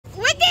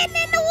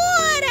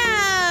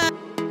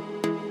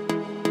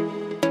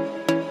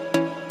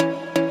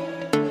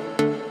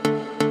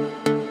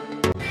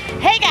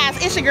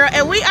it's your girl,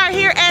 and we are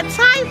here at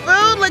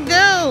Typhoon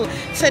Lagoon.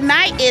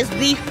 Tonight is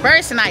the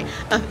first night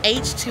of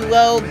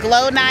H2O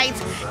Glow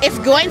Nights. It's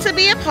going to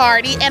be a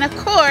party, and of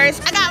course,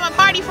 I got my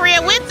party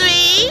friend with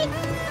me.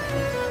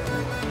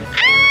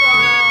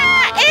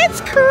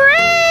 It's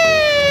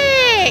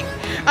Craig.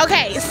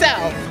 Okay, so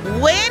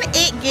when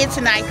it gets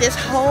tonight, this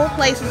whole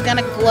place is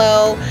gonna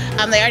glow.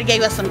 They already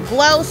gave us some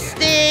glow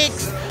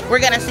sticks. We're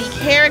gonna see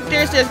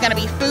characters. There's gonna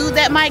be food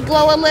that might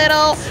glow a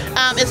little.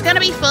 It's gonna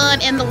be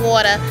fun in the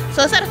water.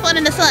 So instead of fun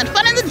in the sun,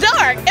 fun in the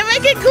dark and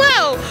make it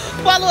glow.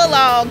 Follow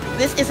along.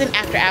 This is an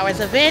after hours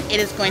event. It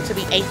is going to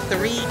be a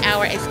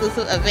 3-hour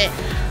exclusive event.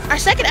 Our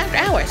second after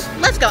hours.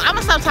 Let's go. I'm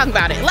gonna stop talking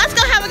about it. Let's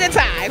go have a good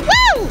time.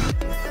 Woo!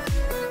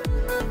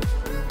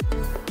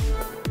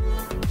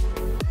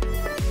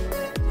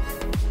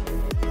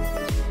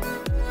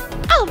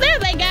 Oh, there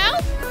they go.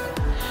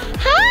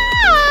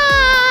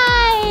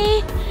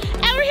 Hi!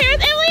 And we're here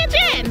with Emily and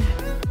Jen.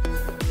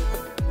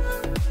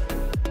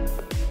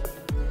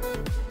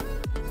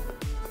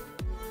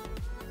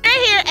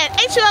 We're here at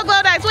H2O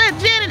Glow Nights with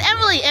Jen and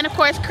Emily. And of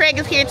course, Craig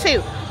is here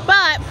too.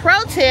 But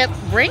pro tip,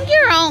 bring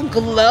your own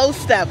glow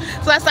stuff.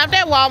 So I stopped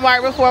at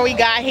Walmart before we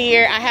got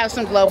here. I have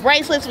some glow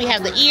bracelets. We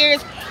have the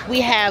ears. We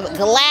have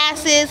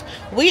glasses.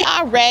 We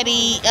are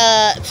ready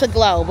to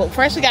glow. But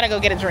first we gotta go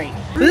get a drink.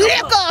 So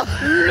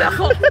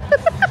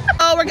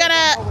we're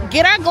gonna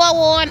get our glow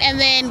on and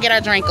then get our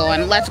drink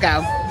on. Let's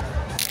go.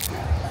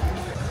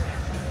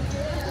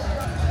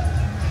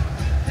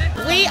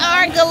 We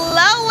are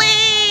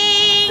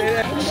glowing.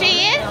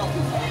 She is.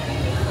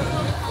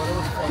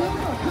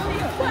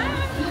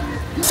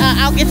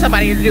 I'll get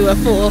somebody to do a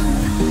full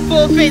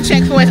fit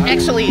check for it's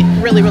actually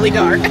really, really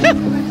dark.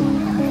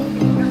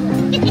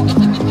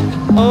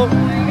 Oh.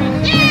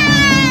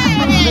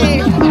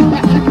 Yay!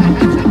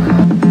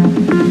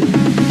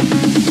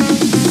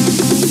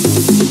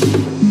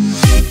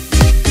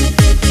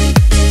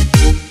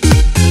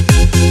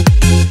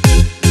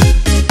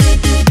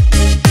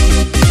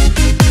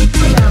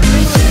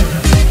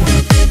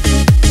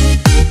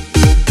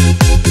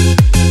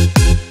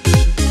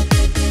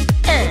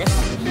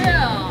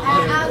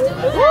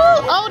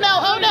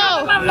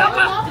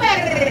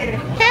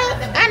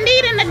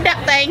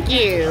 Thank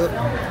you.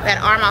 That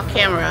arm off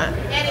camera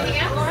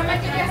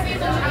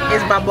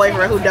is my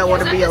boyfriend who don't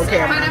want to be on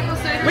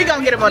camera. We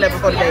gonna get him on there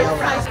before the day over.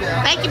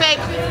 Thank you, babe.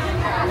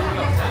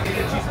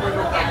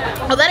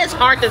 Oh, that is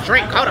hard to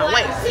drink. Hold on,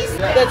 wait.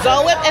 The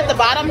Zoe Whip at the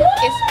bottom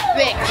is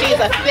thick. She's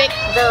a thick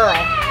girl.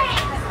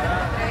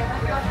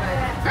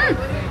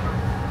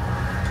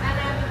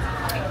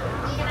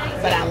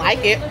 But I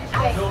like it.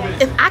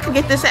 If I could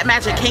get this at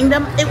Magic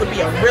Kingdom, it would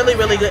be a really,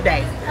 really good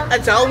day.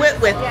 A Zoe Whip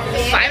with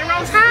cider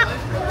on top.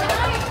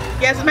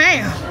 Yes,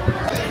 ma'am.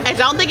 I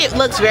don't think it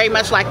looks very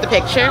much like the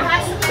picture.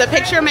 The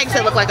picture makes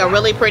it look like a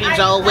really pretty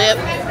Zoe Whip,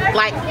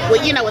 like,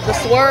 well, you know, with the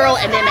swirl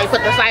and then they put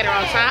the cider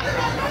on top.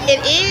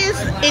 It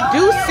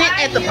do sit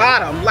at the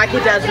bottom like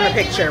it does in the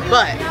picture,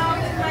 but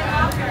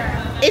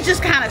it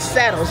just kind of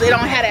settles. It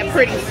don't have that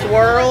pretty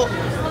swirl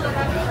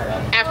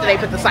after they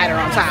put the cider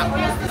on top.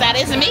 That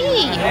is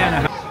me.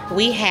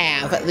 We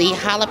have the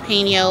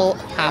jalapeno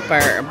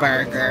popper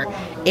burger.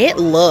 It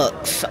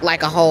looks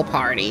like a whole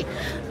party.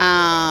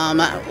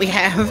 We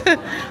have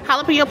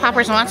jalapeno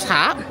poppers on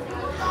top,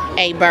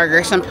 a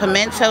burger, some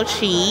pimento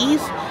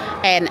cheese,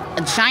 and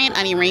a giant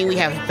onion ring. We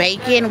have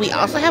bacon. We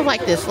also have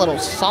like this little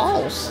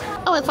sauce.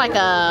 Oh, it's like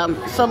a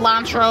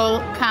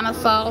cilantro kind of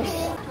sauce.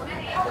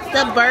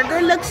 The burger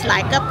looks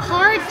like a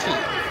party.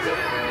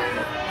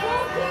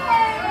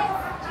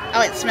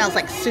 Oh, it smells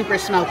like super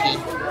smoky.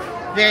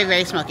 Very,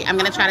 very smoky. I'm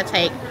gonna try to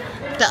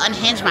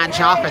unhinge my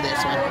jaw for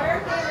this one.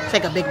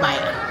 Take a big bite.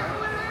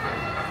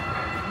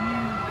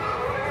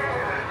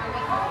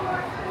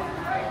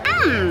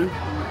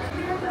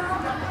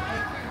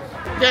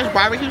 There's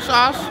barbecue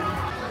sauce.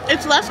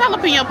 It's less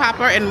jalapeno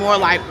popper and more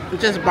like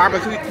just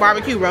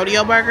barbecue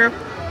rodeo burger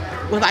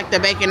with like the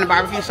bacon, the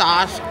barbecue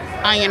sauce,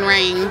 onion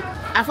ring.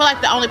 I feel like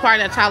the only part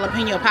that's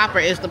jalapeno popper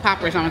is the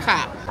poppers on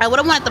top. I would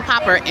have wanted the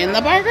popper in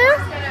the burger.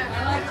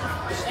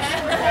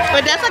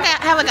 But it does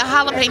have like a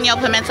jalapeno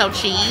pimento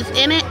cheese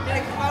in it.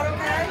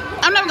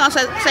 I'm never gonna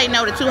say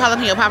no to 2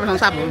 jalapeno poppers on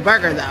top of a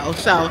burger though.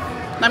 So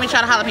let me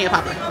try the jalapeno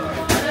popper.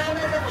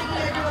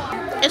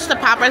 It's the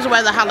poppers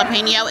where the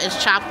jalapeno is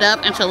chopped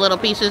up into little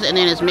pieces and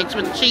then it's mixed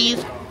with the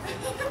cheese.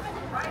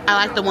 I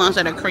like the ones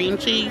that are cream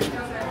cheese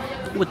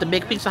with the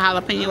big piece of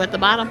jalapeno at the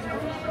bottom.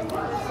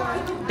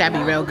 That'd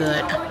be real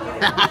good.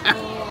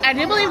 I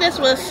do believe this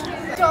was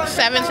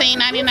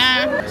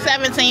 $17.99,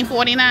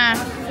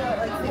 $17.49.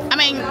 I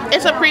mean,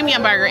 it's a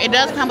premium burger. It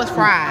does come with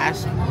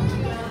fries,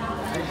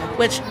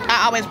 which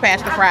I always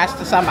pass the fries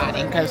to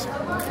somebody because,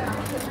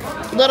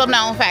 little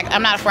known fact,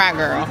 I'm not a fry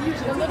girl.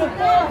 The little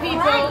poor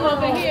people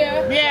over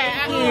here.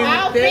 Yeah,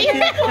 I'll be here.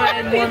 Thank you,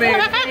 kind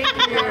woman. Thank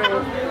you.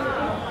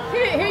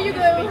 Here you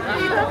go.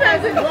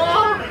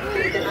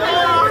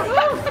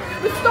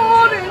 It's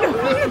starting.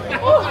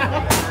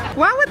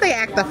 Why would they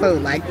act the fool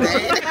like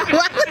that?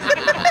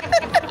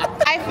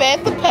 I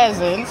fed the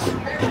peasants.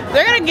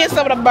 They're gonna get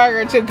some of the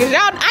burger too, cause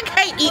y'all, I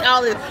can't eat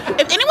all this.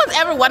 If anyone's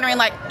ever wondering,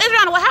 like,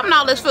 Adriana, what happened to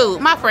all this food?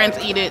 My friends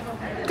eat it.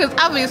 Because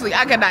obviously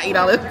I cannot eat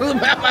all this food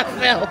by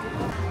myself.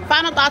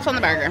 Final thoughts on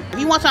the burger. If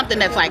you want something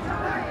that's like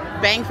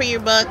bang for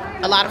your buck,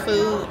 a lot of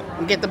food,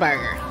 get the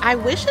burger. I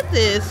wish that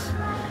this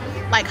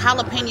like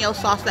jalapeno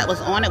sauce that was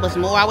on it was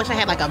more. I wish I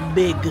had like a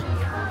big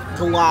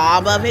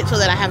glob of it so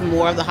that I have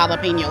more of the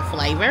jalapeno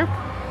flavor.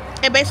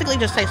 It basically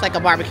just tastes like a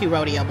barbecue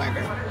rodeo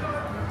burger.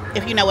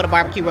 If you know what a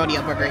barbecue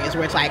rodeo burger is,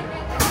 where it's like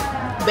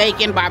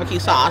bacon, barbecue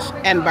sauce,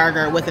 and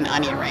burger with an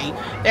onion ring.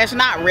 There's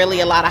not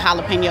really a lot of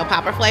jalapeno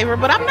popper flavor,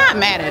 but I'm not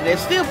mad at it.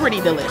 It's still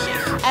pretty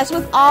delicious. As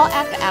with all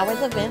after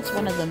hours events,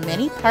 one of the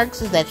many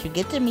perks is that you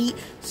get to meet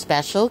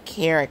special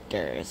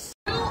characters.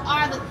 You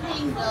are the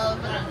king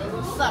of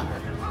summer,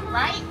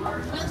 right?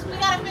 We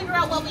gotta figure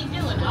out what we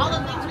do and all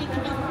the things we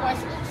can do before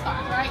school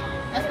starts, right?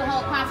 That's the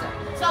whole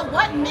concept. So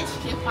what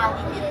mischief are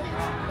we getting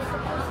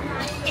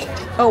into?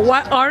 Oh,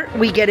 what aren't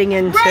we getting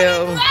into?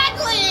 Right,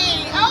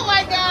 exactly! Oh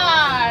my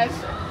gosh!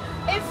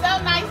 It's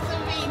so nice to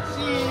meet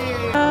you.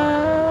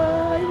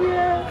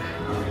 Yeah.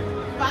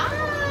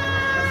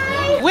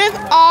 Bye. With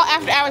all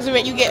after hours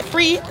event, you get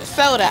free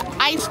soda,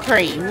 ice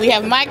cream. We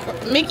have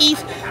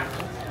Mickey's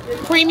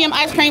premium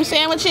ice cream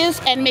sandwiches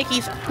and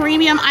Mickey's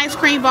premium ice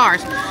cream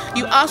bars.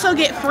 You also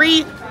get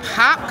free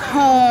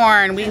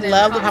popcorn. We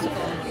love the popcorn.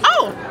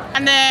 Oh,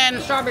 and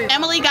then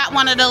Emily got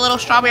one of the little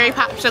strawberry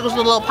popsicles,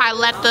 the little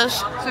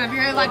pilettas. So if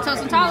you're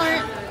lactose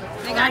intolerant,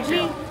 they got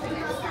you.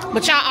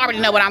 But y'all already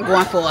know what I'm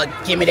going for.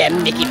 Give me that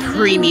Mickey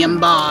Premium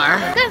bar.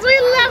 Because we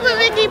love the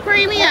Mickey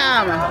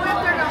Premium.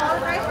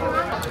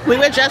 We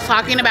were just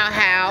talking about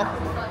how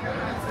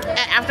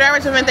at after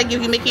hours event they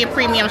give you Mickey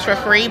Premiums for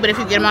free, but if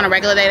you get them on a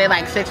regular day, they're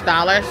like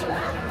 $6.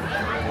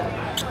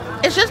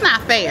 It's just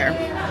not fair.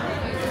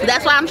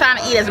 That's why I'm trying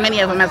to eat as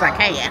many of them as I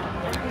can.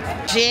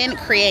 Jen,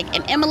 Craig,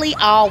 and Emily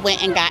all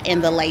went and got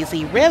in the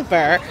lazy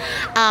river.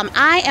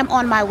 I am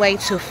on my way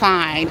to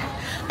find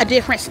a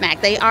different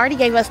snack. They already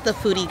gave us the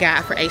foodie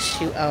guide for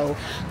H2O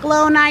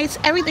Glow Nights.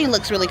 Everything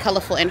looks really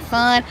colorful and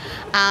fun.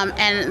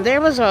 And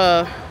there was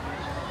a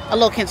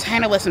little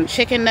container with some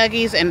chicken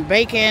nuggets and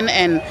bacon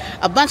and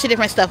a bunch of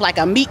different stuff, like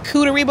a meat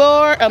cooterie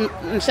board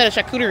instead of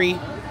charcuterie,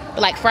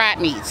 like fried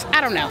meats.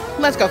 I don't know.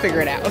 Let's go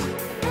figure it out.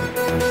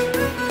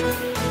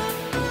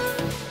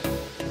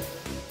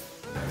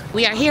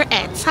 We are here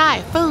at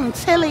Typhoon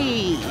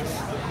Chili's.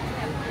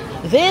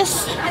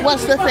 This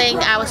was the thing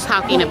I was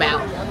talking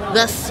about.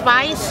 The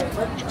spiced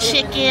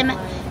chicken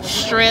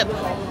strip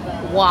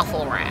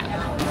waffle wrap.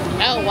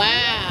 Oh,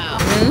 wow.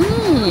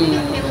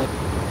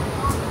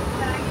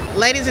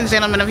 Ladies and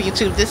gentlemen of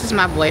YouTube, this is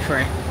my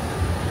boyfriend.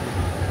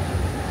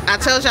 I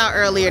told y'all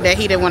earlier that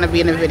he didn't want to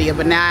be in the video,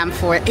 but now I'm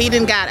for it. He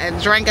done got a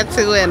drink or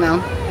two in him,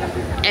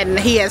 and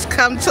he has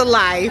come to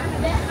life.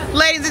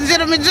 Ladies and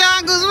gentlemen,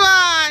 John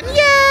Guzman.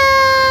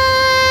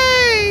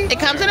 Yay! It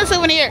comes in a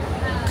souvenir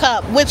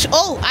cup, which,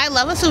 oh, I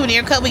love a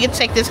souvenir cup. We can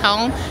take this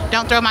home.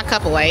 Don't throw my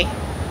cup away.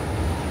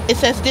 It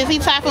says Disney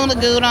Typhoon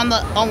Lagoon on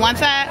one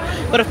side,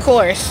 but of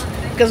course,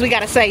 because we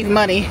gotta save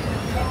money,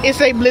 it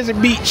say Blizzard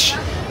Beach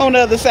on the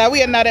other side.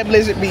 We are not at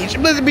Blizzard Beach.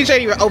 Blizzard Beach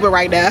ain't even open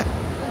right now.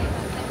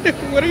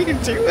 What are you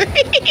doing?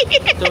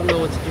 Don't know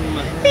what to do,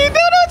 man. He don't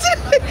know what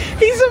to do.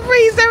 He's so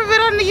free. He's never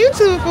been on the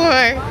YouTube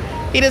before.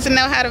 He doesn't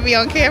know how to be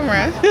on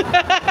camera.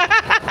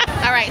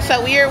 All right,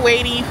 so we are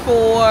waiting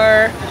for,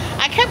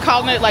 I kept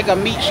calling it like a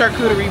meat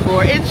charcuterie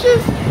board. It's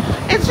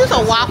just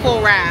a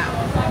waffle wrap.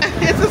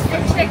 It's a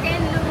Chicken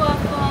and a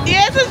waffle.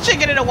 Yeah, it's just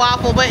chicken and a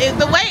waffle, but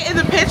the way in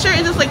the picture,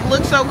 it just like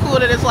looks so cool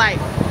that it's like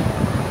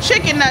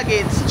chicken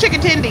nuggets,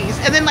 chicken tendies,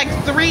 and then like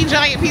 3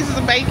 giant pieces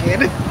of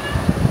bacon.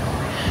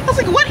 I was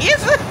like, what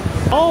is it?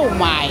 Oh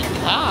my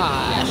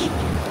gosh.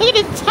 Look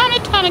at this tiny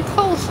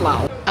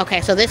coleslaw.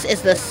 Okay, so this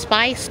is the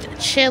spiced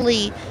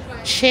chili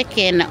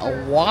chicken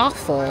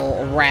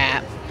waffle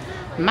wrap.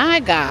 My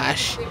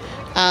gosh.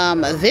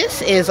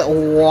 This is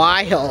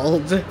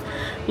wild.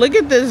 Look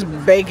at this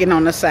bacon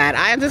on the side.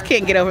 I just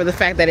can't get over the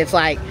fact that it's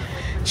like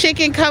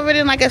chicken covered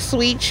in like a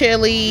sweet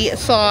chili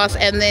sauce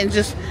and then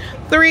just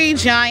 3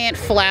 giant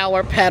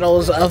flower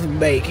petals of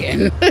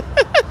bacon.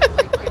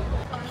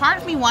 Part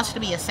of me wants to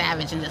be a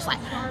savage and just like,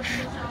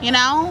 you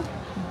know,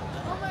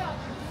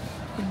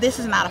 this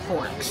is not a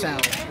fork, so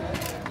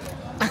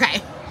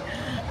okay.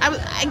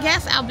 I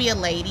guess I'll be a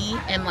lady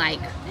and like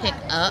pick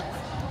up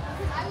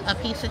a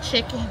piece of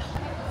chicken.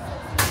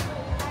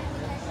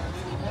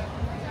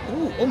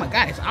 Ooh, oh my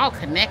god, it's all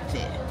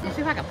connected. Let's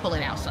see if I can pull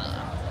it out some.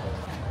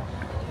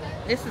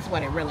 This is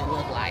what it really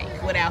looked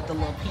like without the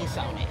little piece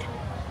on it.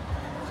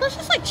 So it's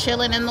just like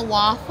chilling in the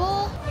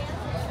waffle.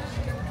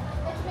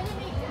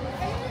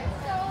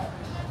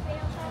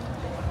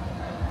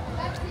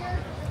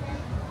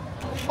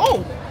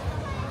 Oh,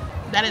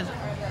 that is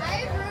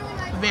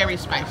very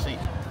spicy.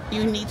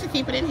 You need to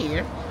keep it in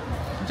here.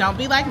 Don't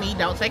be like me,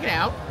 don't take it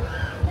out.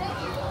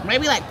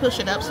 Maybe like push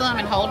it up some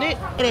and hold it.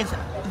 It is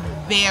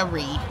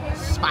very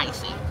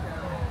spicy.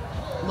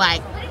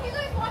 Like,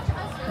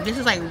 this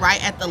is like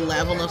right at the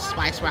level of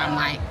spice where I'm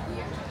like,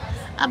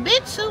 a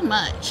bit too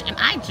much. And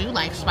I do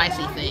like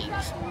spicy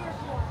things.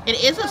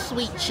 It is a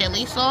sweet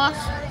chili sauce,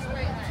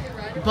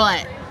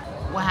 but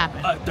what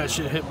happened? That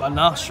shit hit my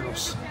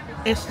nostrils.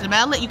 You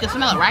can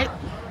smell it, right?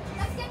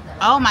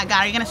 Oh my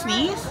God, are you gonna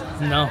sneeze?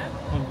 No,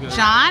 I'm good.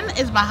 John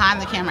is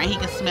behind the camera and he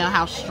can smell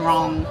how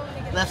strong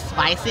the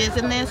spice is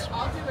in this.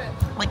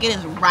 Like it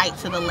is right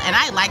to the, and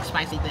I like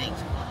spicy things.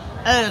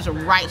 It is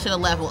right to the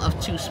level of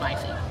too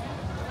spicy.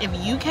 If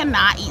you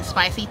cannot eat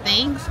spicy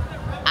things,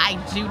 I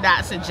do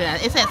not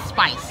suggest, it says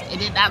spice. It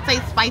did not say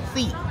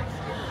spicy.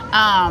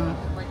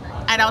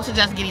 I don't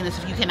suggest getting this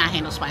if you cannot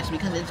handle spice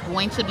because it's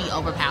going to be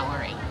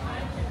overpowering.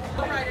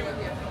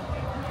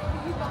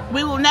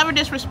 We will never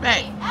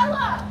disrespect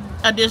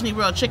a Disney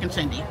World chicken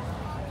tendy.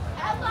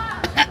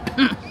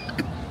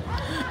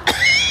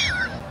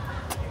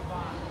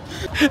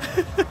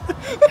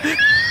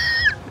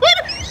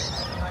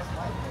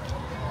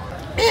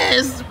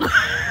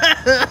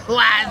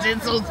 Why is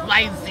it so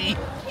spicy?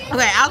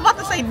 Okay, I was about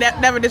to say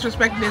never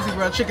disrespect Disney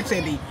World chicken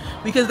tendy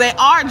because they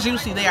are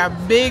juicy. They are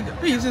big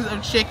pieces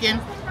of chicken.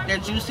 They're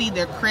juicy.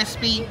 They're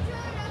crispy.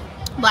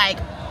 Like,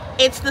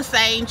 it's the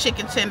same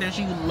chicken tenders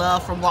you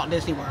love from Walt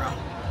Disney World.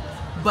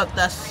 But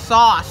the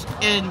sauce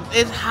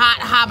is hot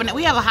habanero.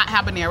 We have a hot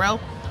habanero,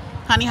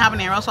 honey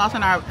habanero sauce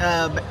in our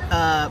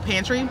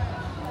pantry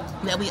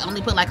that we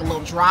only put like a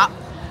little drop.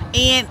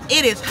 And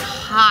it is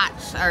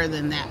hotter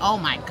than that. Oh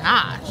my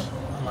gosh.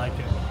 I like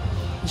it.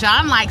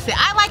 John likes it.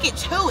 I like it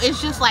too.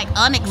 It's just like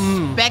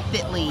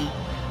unexpectedly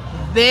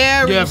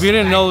very Yeah, if you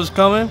didn't know it was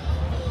coming,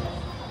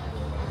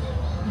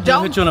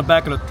 don't hit you on the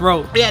back of the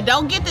throat. Yeah,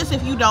 don't get this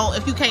if you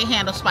can't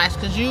handle spice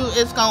because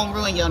it's gonna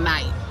ruin your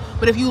night.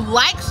 But if you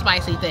like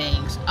spicy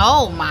things,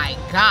 oh my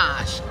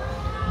gosh.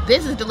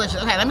 This is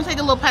delicious. Okay, let me take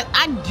a little pack.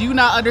 I do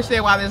not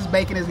understand why this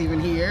bacon is even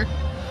here.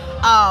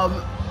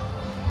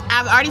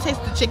 I've already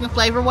tasted the chicken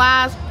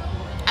flavor-wise.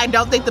 I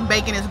don't think the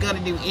bacon is going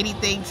to do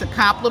anything to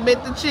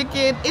complement the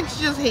chicken. It's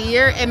just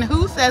here. And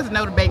who says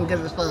no to bacon because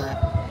it's fun?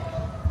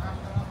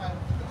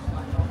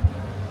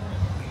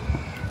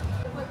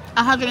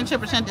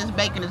 110% this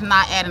bacon is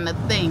not adding a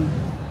thing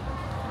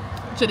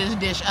to this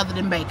dish other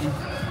than bacon.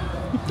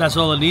 That's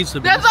all it needs to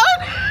be. That's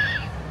all.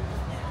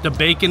 The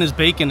bacon is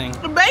baconing.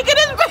 The bacon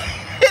is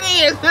it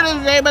is. It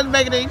is very much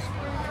baconing.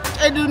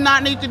 It do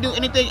not need to do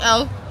anything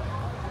else.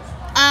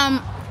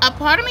 A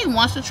part of me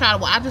wants to try.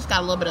 Well, I just got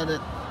a little bit of the.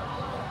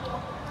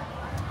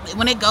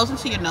 When it goes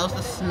into your nose,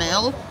 the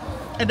smell,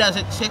 it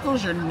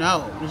tickles your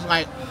nose. It's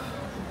like,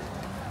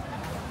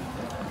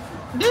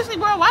 Disney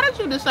World, why did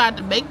you decide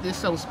to make this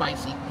so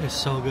spicy? It's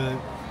so good.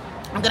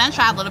 I'm gonna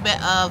try a little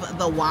bit of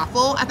the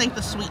waffle. I think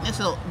the sweetness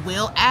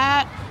will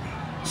add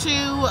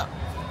to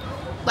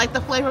like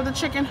the flavor of the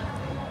chicken.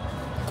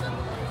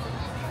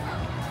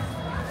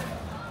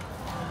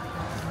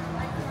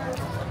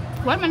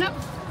 Wait a minute.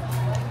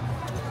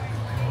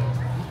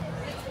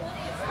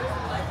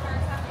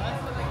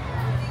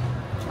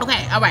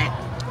 Okay, all right.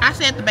 I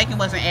said the bacon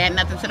wasn't adding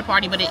nothing to the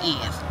party, but it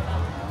is.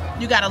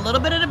 You got a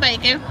little bit of the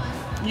bacon.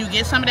 You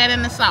get some of that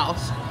in the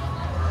sauce.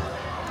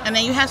 And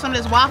then you have some of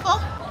this waffle.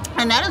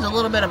 And that is a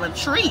little bit of a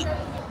treat.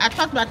 I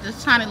talked about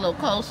this tiny little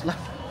coleslaw.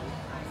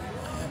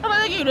 I'm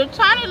gonna give you the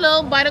tiny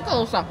little bite of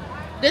coleslaw.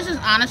 This is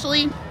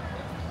honestly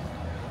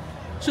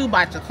 2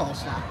 bites of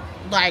coleslaw.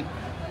 Like,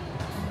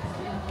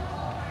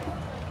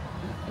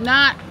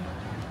 not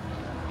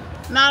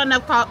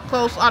enough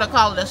coleslaw to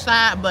call it a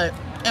side, but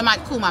it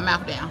might cool my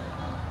mouth down.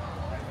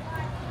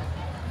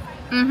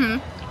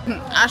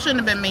 I shouldn't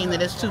have been mean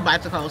that it's 2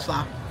 bites of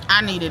coleslaw.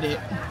 I needed it.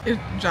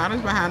 John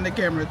is behind the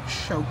camera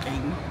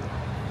choking.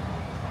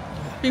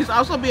 He's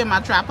also being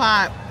my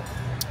tripod,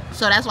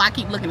 so that's why I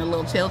keep looking a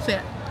little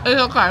telltale.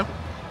 It's okay.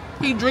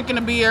 He's drinking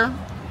a beer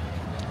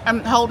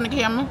and holding the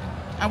camera,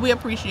 and we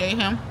appreciate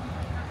him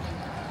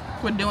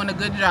for doing a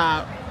good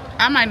job.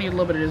 I might need a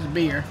little bit of this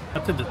beer. I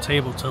think the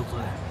table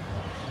tilted.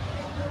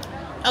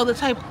 Oh, the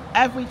table.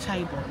 Every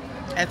table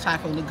at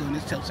Typhoon Lagoon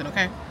is tilted,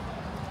 okay?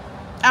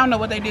 I don't know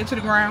what they did to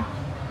the ground,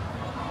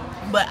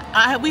 but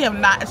we have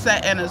not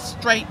sat in a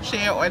straight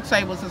chair or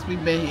table since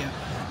we've been here.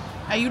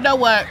 And you know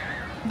what?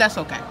 That's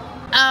okay.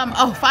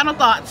 Oh, final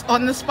thoughts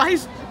on the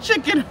spiced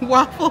chicken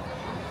waffle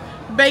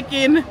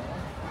bacon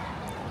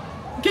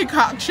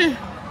concoction.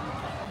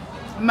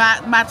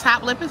 My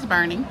top lip is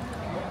burning.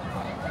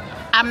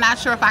 I'm not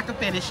sure if I can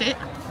finish it.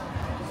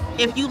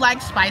 If you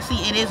like spicy,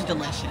 it is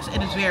delicious.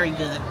 It is very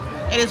good.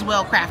 It is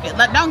well crafted.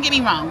 Don't get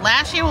me wrong.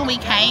 Last year when we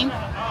came,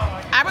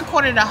 I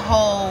recorded a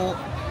whole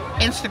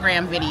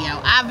Instagram video.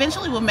 I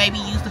eventually will maybe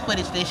use the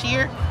footage this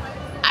year.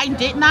 I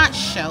did not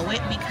show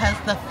it because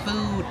the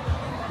food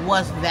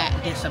was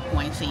that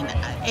disappointing.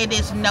 It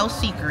is no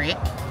secret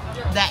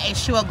that a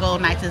Show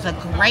Gold Nights is a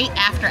great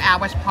after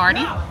hours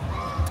party,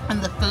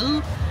 and the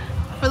food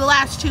for the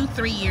last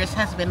 2-3 years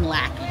has been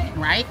lacking,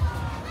 right?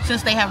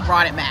 Since they have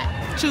brought it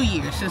back. 2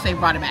 years since they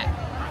brought it back.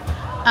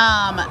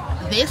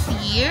 This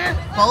year,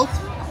 both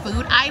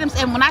food items,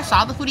 and when I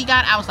saw the food he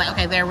got, I was like,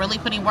 okay, they're really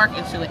putting work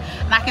into it.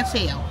 And I can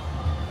tell.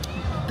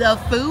 The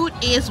food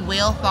is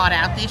well thought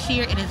out this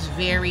year. It is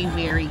very,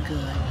 very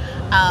good.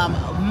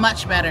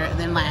 Much better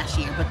than last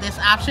year. But this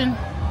option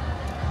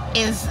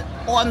is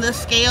on the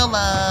scale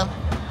of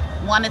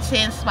 1 to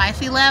 10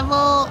 spicy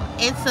level,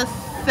 it's a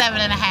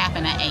 7.5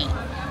 and an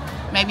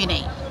 8. Maybe an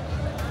 8.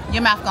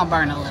 Your mouth gonna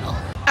burn a little.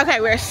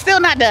 Okay, we're still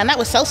not done. That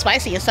was so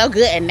spicy and so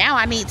good, and now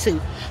I need to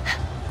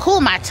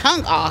cool my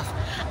tongue off.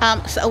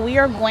 So we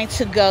are going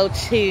to go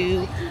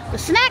to the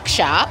snack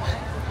shop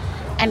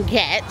and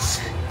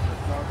get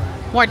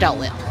more Dole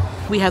Whip.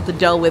 We have the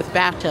Dole Whip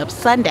bathtub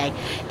sundae.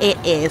 It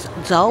is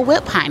Dole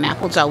Whip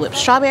pineapple, Dole Whip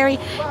strawberry,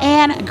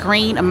 and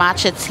green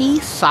matcha tea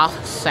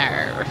soft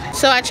serve.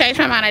 So I changed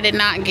my mind. I did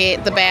not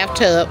get the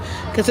bathtub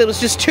because it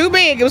was just too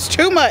big. It was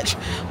too much.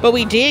 But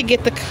we did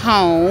get the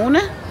cone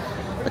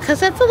because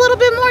that's a little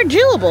bit more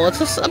doable. It's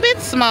just a bit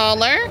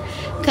smaller.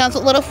 Comes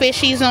with little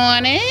fishies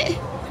on it.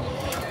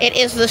 It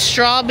is the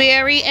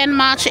strawberry and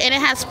matcha, and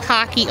it has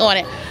Pocky on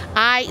it.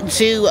 I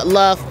do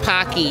love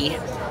Pocky.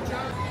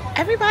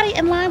 Everybody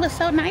in line was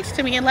so nice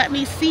to me and let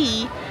me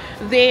see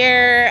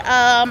their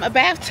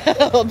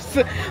bathtubs,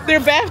 their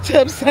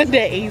bathtub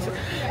sundaes.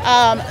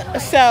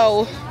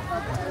 So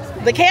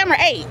the camera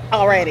ate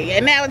already,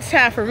 and now it's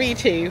time for me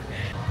to.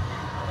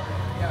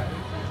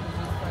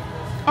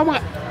 Oh my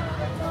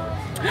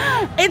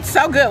God. It's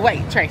so good.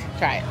 Wait, Tracy,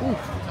 try it. Ooh.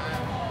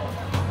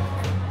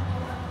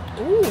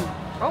 Ooh.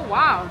 Oh,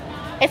 wow.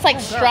 It's like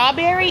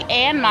strawberry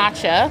and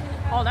matcha.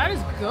 Oh, that is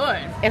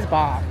good. It's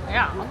bomb.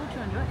 Yeah, I'll let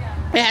you enjoy it.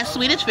 It has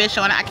Swedish fish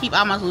on it. I keep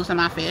almost losing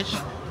my fish.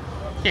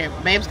 Here,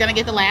 babe's gonna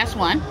get the last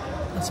one.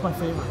 That's my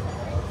favorite.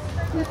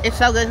 It's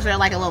so good because they're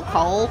like a little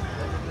cold.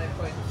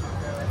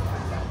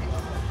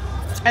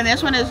 And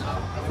this one is,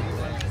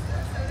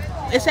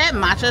 it's that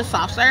matcha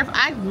soft serve.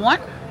 I want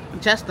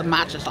just the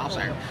matcha soft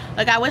serve.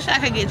 Like, I wish I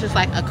could get just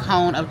like a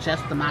cone of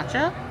just the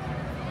matcha.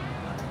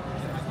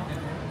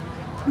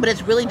 But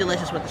it's really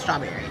delicious with the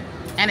strawberry.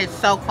 And it's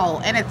so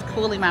cold. And it's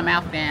cooling my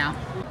mouth down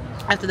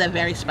after that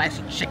very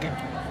spicy chicken.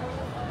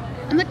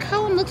 And the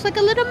cone looks like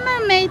a little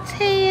mermaid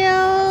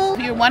tail.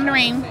 If you're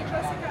wondering,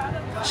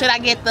 should I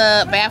get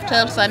the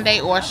bathtub sundae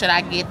or should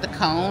I get the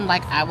cone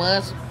like I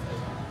was?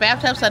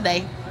 Bathtub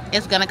sundae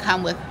is going to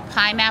come with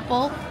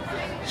pineapple,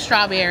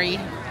 strawberry,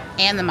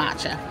 and the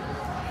matcha.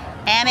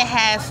 And it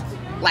has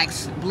like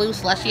blue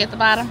slushy at the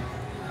bottom.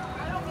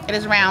 It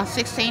is around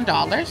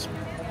 $16.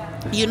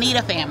 You need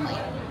a family.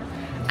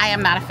 I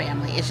am not a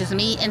family. It's just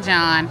me and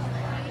John,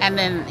 and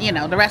then, you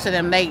know, the rest of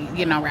them, they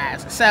get no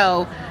rides.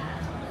 So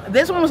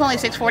this one was only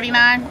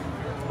 $6.49.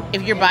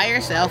 If you're by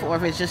yourself or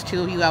if it's just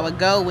two of you, I would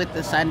go with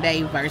the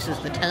sundae versus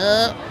the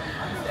tub.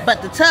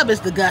 But the tub is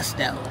the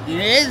gusto.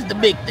 It is the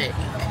big thing.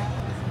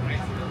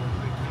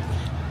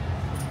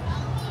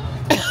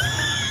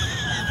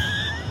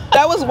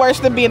 That was worse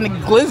than being the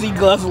glizzy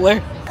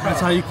guzzler. That's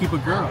how you keep a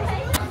girl.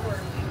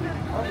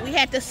 We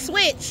had to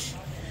switch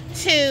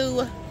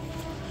to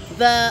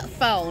the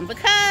phone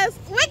because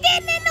we're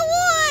getting in the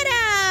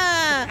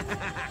water.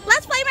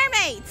 Let's play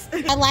mermaids.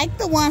 I like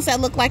the ones that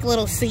look like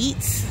little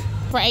seats.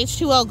 For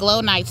H2O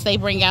Glow Nights, they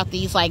bring out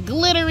these like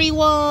glittery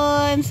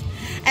ones.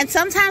 And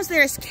sometimes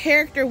there's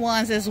character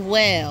ones as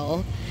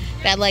well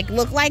that like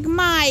look like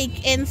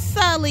Mike and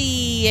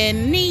Sully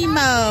and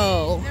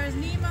Nemo. There's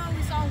Nemo,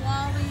 we saw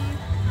Wally.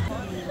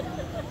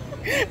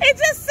 It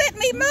just sent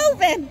me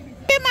moving.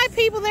 Get my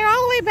people, they're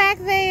all the way back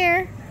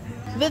there.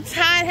 The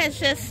tide has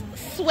just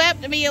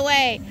swept me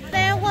away.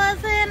 There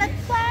wasn't a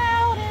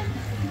cloud,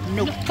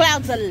 no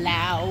clouds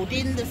allowed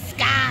in the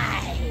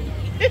sky.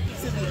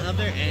 To the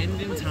other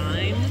end in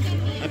time,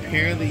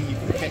 apparently you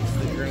can catch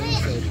the drone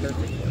show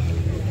perfectly.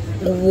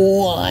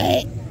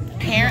 What?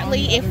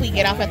 Apparently, if we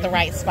get off at the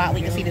right spot,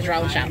 we can see the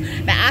drone show.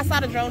 Now, I saw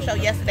the drone show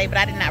yesterday, but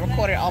I did not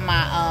record it on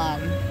my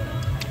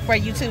for a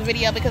YouTube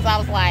video because I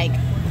was like,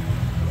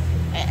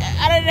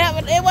 I didn't have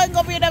it wasn't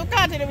gonna be enough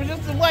content. It was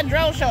just one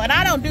drone show, and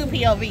I don't do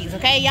POVs.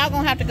 Okay, y'all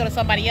gonna have to go to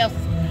somebody else's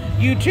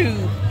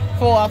YouTube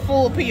for a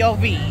full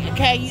POV.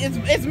 Okay,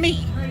 it's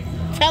me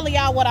telling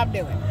y'all what I'm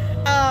doing.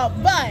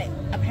 But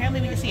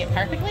apparently we can see it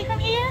perfectly from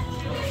here.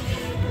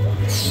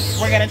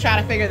 We're gonna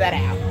try to figure that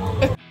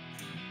out.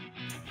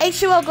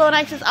 H2O Glow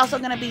Nights is also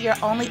gonna be your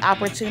only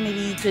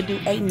opportunity to do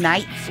a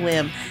night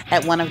swim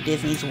at one of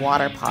Disney's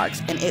water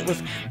parks, and it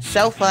was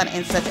so fun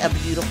and such a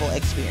beautiful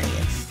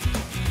experience.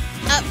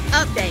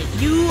 Update.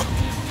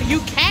 You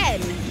can.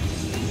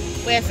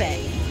 Where's that?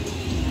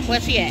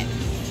 Where's she at?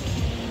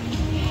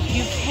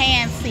 You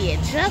can see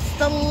it just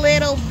a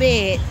little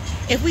bit.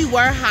 If we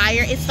were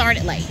higher, it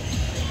started late.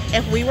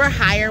 If we were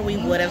higher, we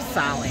would have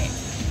saw it.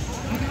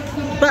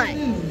 But,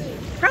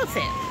 pro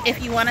tip,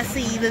 if you want to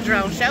see the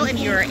drone show and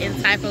you're in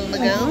Typhoon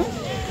Lagoon,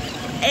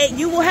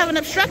 you will have an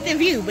obstructed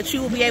view, but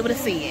you will be able to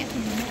see it.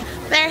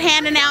 They're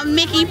handing out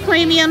Mickey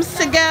Premiums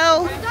to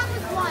go.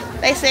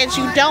 They said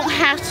you don't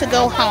have to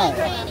go home,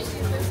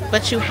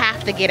 but you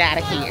have to get out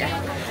of here.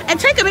 And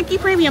take a Mickey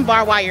Premium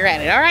bar while you're at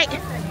it, all right?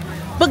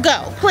 But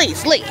go,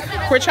 please, leave.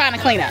 We're trying to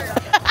clean up.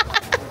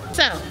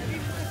 So,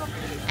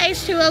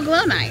 H2O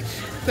Glow Nights,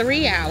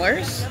 3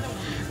 hours.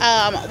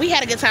 We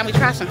had a good time. We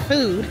tried some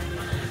food.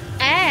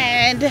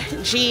 And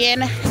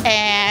Jen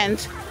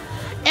and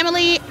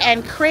Emily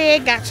and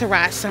Craig got to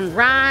ride some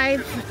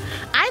rides.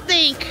 I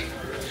think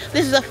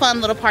this is a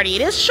fun little party.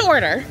 It is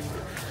shorter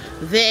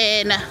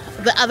than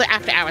the other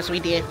after hours we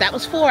did. That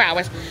was 4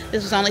 hours.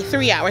 This was only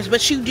 3 hours,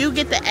 but you do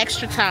get the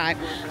extra time.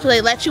 So they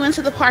let you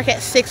into the park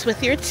at 6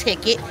 with your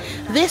ticket.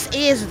 This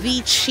is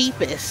the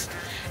cheapest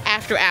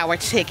after hour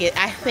ticket.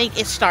 I think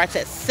it starts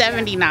at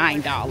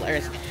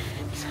 $79.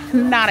 It's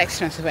not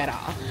expensive at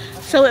all.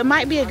 So it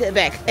might be a good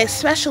bet,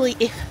 especially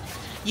if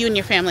you and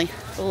your family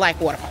like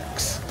water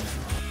parks.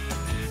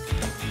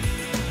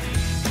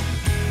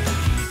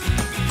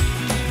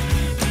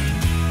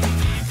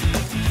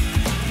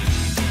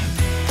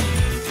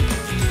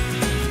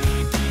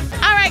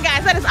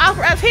 That is all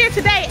for us here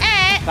today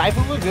at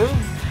Typhoon Lagoon.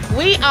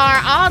 We are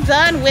all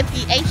done with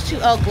the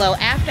H2O Glow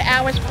after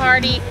hours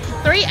party.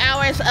 3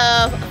 hours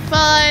of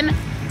fun,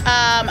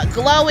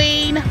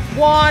 glowing,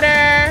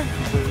 water,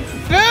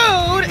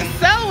 food,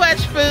 so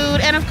much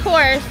food, and of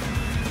course,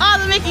 all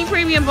the Mickey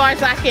premium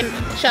bars I can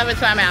shove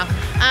into my mouth.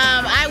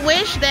 I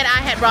wish that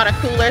I had brought a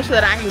cooler so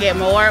that I can get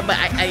more, but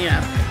I you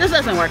know, this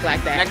doesn't work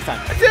like that. Next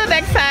time. Until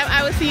next time,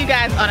 I will see you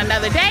guys on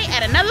another day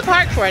at another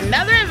park for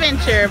another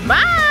adventure.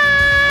 Bye!